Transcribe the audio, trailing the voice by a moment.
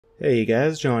Hey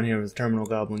guys, John here with Terminal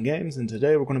Goblin Games, and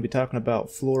today we're going to be talking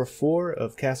about Floor 4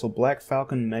 of Castle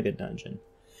BlackFalcon Megadungeon.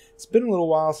 It's been a little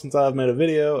while since I've made a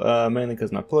video, mainly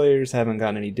because my players haven't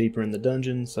gotten any deeper in the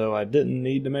dungeon, so I didn't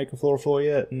need to make a Floor 4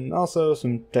 yet, and also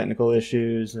some technical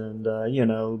issues and,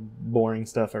 boring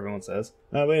stuff everyone says.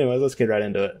 But anyways, let's get right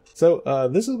into it. So,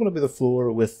 this is going to be the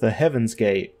floor with the Heaven's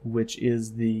Gate, which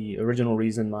is the original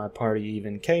reason my party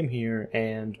even came here,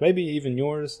 and maybe even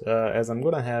yours, as I'm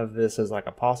going to have this as like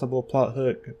a possible plot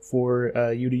hook for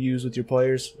you to use with your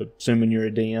players, assuming you're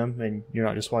a DM and you're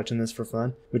not just watching this for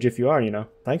fun, which if you are,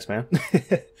 thanks man.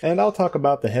 And I'll talk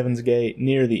about the Heaven's Gate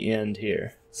near the end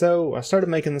here. So I started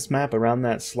making this map around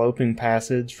that sloping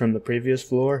passage from the previous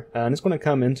floor, and it's going to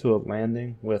come into a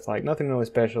landing with like nothing really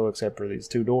special except for these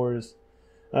two doors.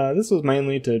 This was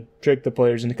mainly to trick the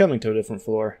players into coming to a different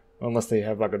floor, unless they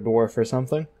have like a dwarf or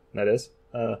something, that is.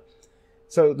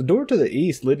 So the door to the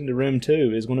east leading to room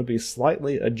 2 is going to be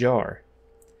slightly ajar.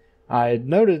 I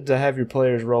noted to have your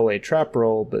players roll a trap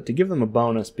roll, but to give them a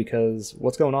bonus because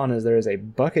what's going on is there is a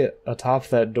bucket atop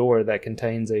that door that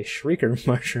contains a shrieker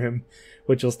mushroom,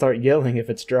 which will start yelling if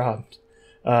it's dropped.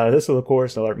 This will of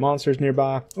course alert monsters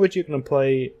nearby, which you can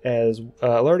play as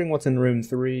alerting what's in room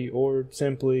 3 or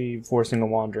simply forcing a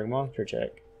wandering monster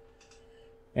check.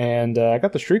 And I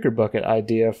got the Shrieker Bucket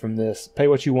idea from this Pay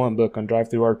What You Want book on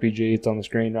DriveThruRPG. It's on the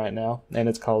screen right now. And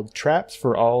it's called Traps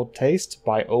for All Taste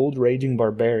by Old Raging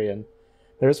Barbarian.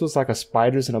 Theirs was like a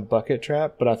spiders in a bucket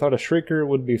trap, but I thought a Shrieker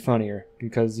would be funnier.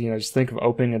 Because, just think of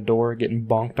opening a door, getting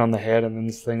bonked on the head, and then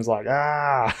this thing's like,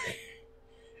 ah!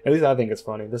 At least I think it's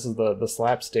funny. This is the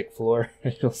slapstick floor,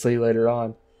 as you'll see later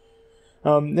on.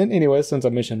 And anyway, since I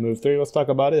mentioned Move 3, let's talk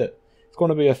about it. It's going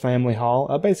to be a family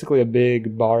hall, basically a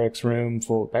big barracks room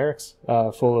full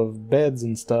of beds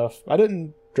and stuff. I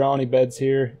didn't draw any beds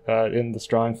here in this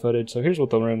drawing footage, so here's what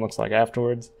the room looks like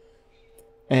afterwards.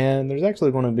 And there's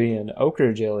actually going to be an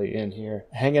ochre jelly in here,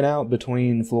 hanging out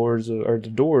between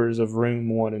the doors of room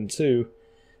 1 and 2,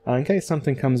 in case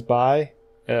something comes by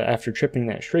after tripping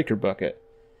that Shrieker Bucket.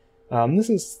 This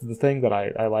is the thing that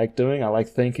I like doing. I like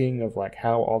thinking of like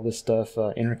how all this stuff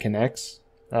interconnects.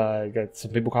 Got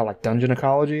some people call it like dungeon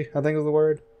ecology, I think is the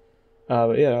word.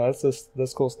 But yeah,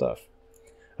 that's cool stuff.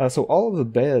 So all of the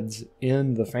beds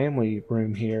in the family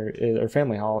room here, or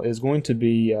family hall, is going to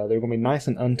be, they're going to be nice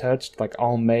and untouched, like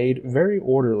all made, very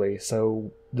orderly.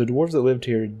 So the dwarves that lived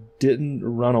here didn't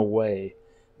run away.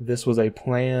 This was a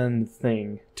planned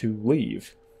thing to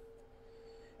leave.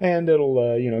 And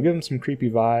it'll, give them some creepy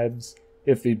vibes,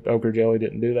 if the ochre jelly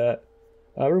didn't do that.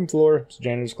 Room floor, it's a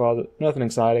janitor's closet, nothing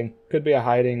exciting. Could be a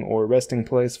hiding or resting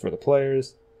place for the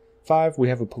players. 5, we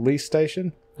have a police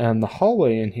station, and the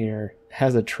hallway in here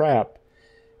has a trap.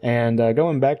 And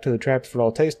going back to the Traps for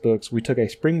All Taste books, we took a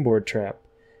springboard trap.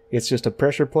 It's just a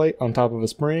pressure plate on top of a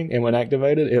spring, and when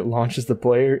activated, it launches the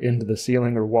player into the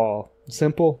ceiling or wall.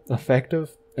 Simple,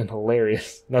 effective, and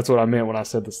hilarious. That's what I meant when I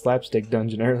said the slapstick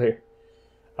dungeon earlier.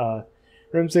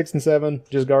 Room 6 and 7,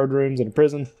 just guard rooms and a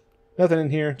prison. Nothing in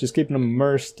here, just keeping them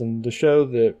immersed and to show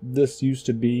that this used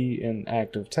to be an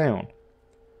active town.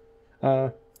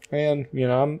 And,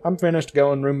 I'm finished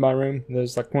going room by room.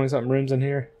 There's like 20-something rooms in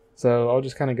here, so I'll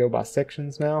just kind of go by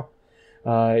sections now.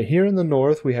 Here in the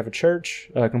north, we have a church,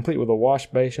 complete with a wash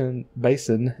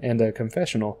basin and a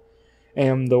confessional.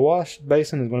 And the wash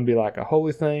basin is going to be like a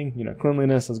holy thing,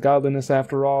 cleanliness is godliness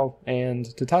after all. And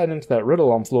to tie it into that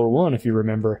riddle on floor 1, if you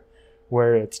remember,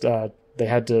 where it's they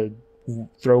had to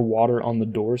throw water on the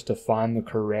doors to find the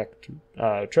correct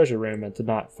treasure room and to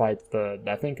not fight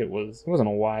I think it wasn't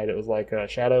a white, it was like a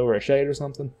shadow or a shade or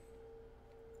something.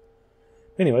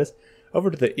 Anyways,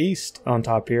 over to the east on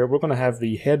top here, we're going to have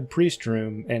the head priest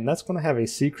room, and that's going to have a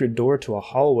secret door to a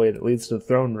hallway that leads to the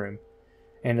throne room.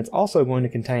 And it's also going to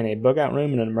contain a bug out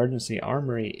room and an emergency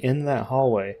armory in that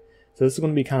hallway. So this is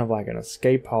going to be kind of like an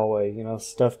escape hallway.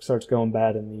 Stuff starts going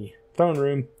bad in the throne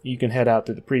room, you can head out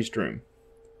to the priest room.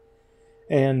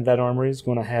 And that armory is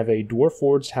going to have a dwarf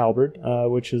forged halberd,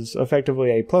 which is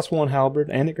effectively a +1 halberd,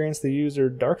 and it grants the user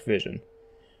dark vision.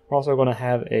 We're also going to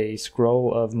have a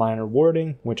scroll of minor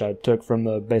warding, which I took from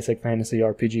the basic fantasy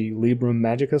RPG Librum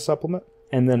Magica supplement,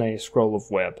 and then a scroll of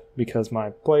web, because my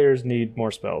players need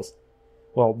more spells.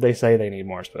 Well, they say they need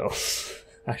more spells,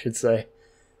 I should say.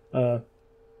 Kind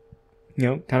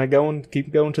of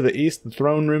keep going to the east, the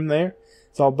throne room there.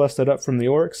 It's all busted up from the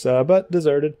orcs, but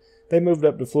deserted. They moved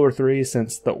up to floor 3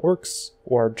 since the orcs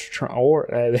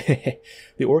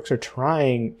the orcs are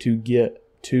trying to get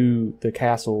to the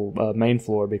castle main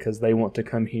floor because they want to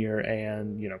come here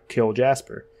and kill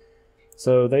Jasper.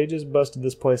 So they just busted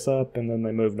this place up and then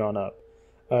they moved on up.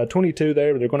 22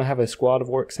 there, they're going to have a squad of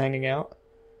orcs hanging out.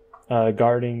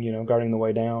 guarding, guarding the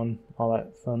way down, all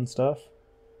that fun stuff.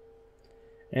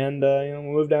 And, we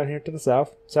move down here to the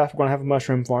south. South, we're going to have a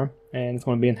mushroom farm, and it's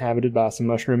going to be inhabited by some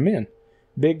mushroom men.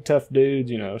 Big, tough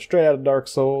dudes, straight out of Dark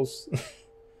Souls.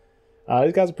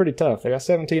 These guys are pretty tough. They got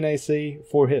 17 AC,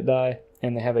 4 hit die,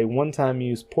 and they have a one-time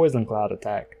use poison cloud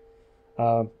attack.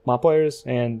 My players,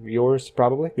 and yours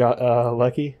probably, got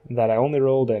lucky that I only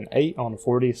rolled an 8 on a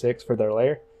 46 for their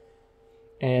lair.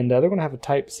 And they're going to have a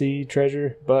Type C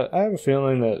treasure, but I have a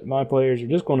feeling that my players are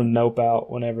just going to nope out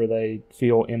whenever they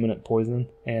feel imminent poison.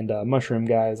 And Mushroom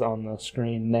Guy's on the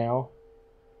screen now.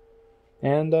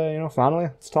 And, finally,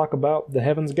 let's talk about the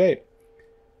Heaven's Gate.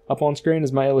 Up on screen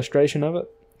is my illustration of it.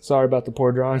 Sorry about the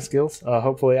poor drawing skills.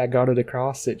 Hopefully I got it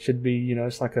across. It should be,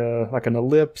 it's like an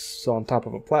ellipse on top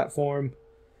of a platform.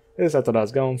 At least that's what I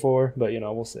was going for, but,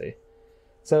 we'll see.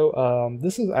 So,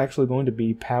 this is actually going to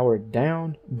be powered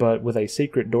down, but with a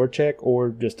secret door check, or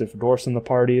just if dwarfs in the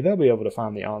party, they'll be able to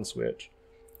find the on switch.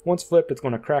 Once flipped, it's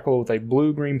going to crackle with a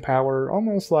blue-green power,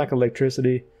 almost like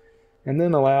electricity, and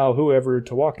then allow whoever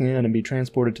to walk in and be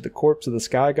transported to the corpse of the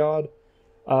Sky God,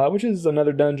 which is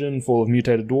another dungeon full of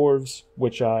mutated dwarves,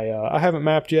 which I haven't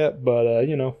mapped yet, but,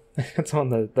 it's on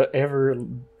the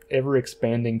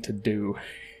ever-expanding to-do.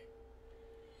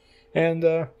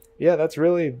 And, yeah,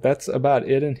 that's about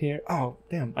it in here. Oh,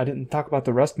 damn, I didn't talk about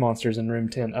the rust monsters in room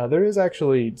 10. There is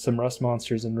actually some rust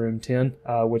monsters in room 10,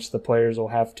 which the players will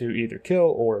have to either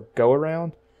kill or go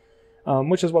around,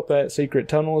 which is what that secret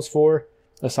tunnel is for.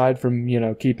 Aside from,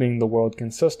 keeping the world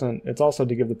consistent, it's also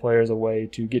to give the players a way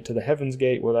to get to the Heaven's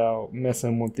Gate without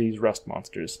messing with these rust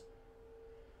monsters.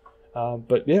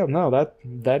 But yeah, no,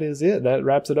 that is it. That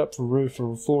wraps it up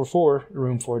for floor 4,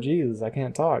 room 4. Jesus, I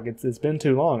can't talk. It's been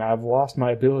too long. I've lost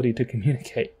my ability to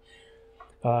communicate.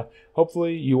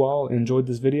 Hopefully you all enjoyed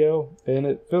this video, and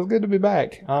it feels good to be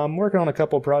back. I'm working on a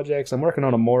couple projects. I'm working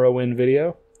on a Morrowind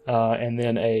video, and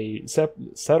then a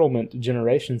settlement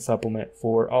generation supplement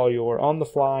for all your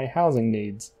on-the-fly housing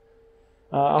needs.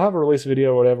 I'll have a release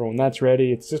video or whatever when that's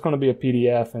ready. It's just going to be a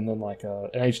PDF and then like an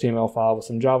HTML file with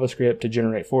some JavaScript to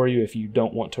generate for you if you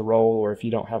don't want to roll or if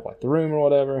you don't have like the room or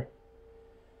whatever.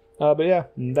 But yeah,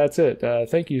 that's it.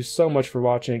 Thank you so much for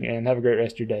watching, and have a great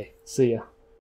rest of your day. See ya.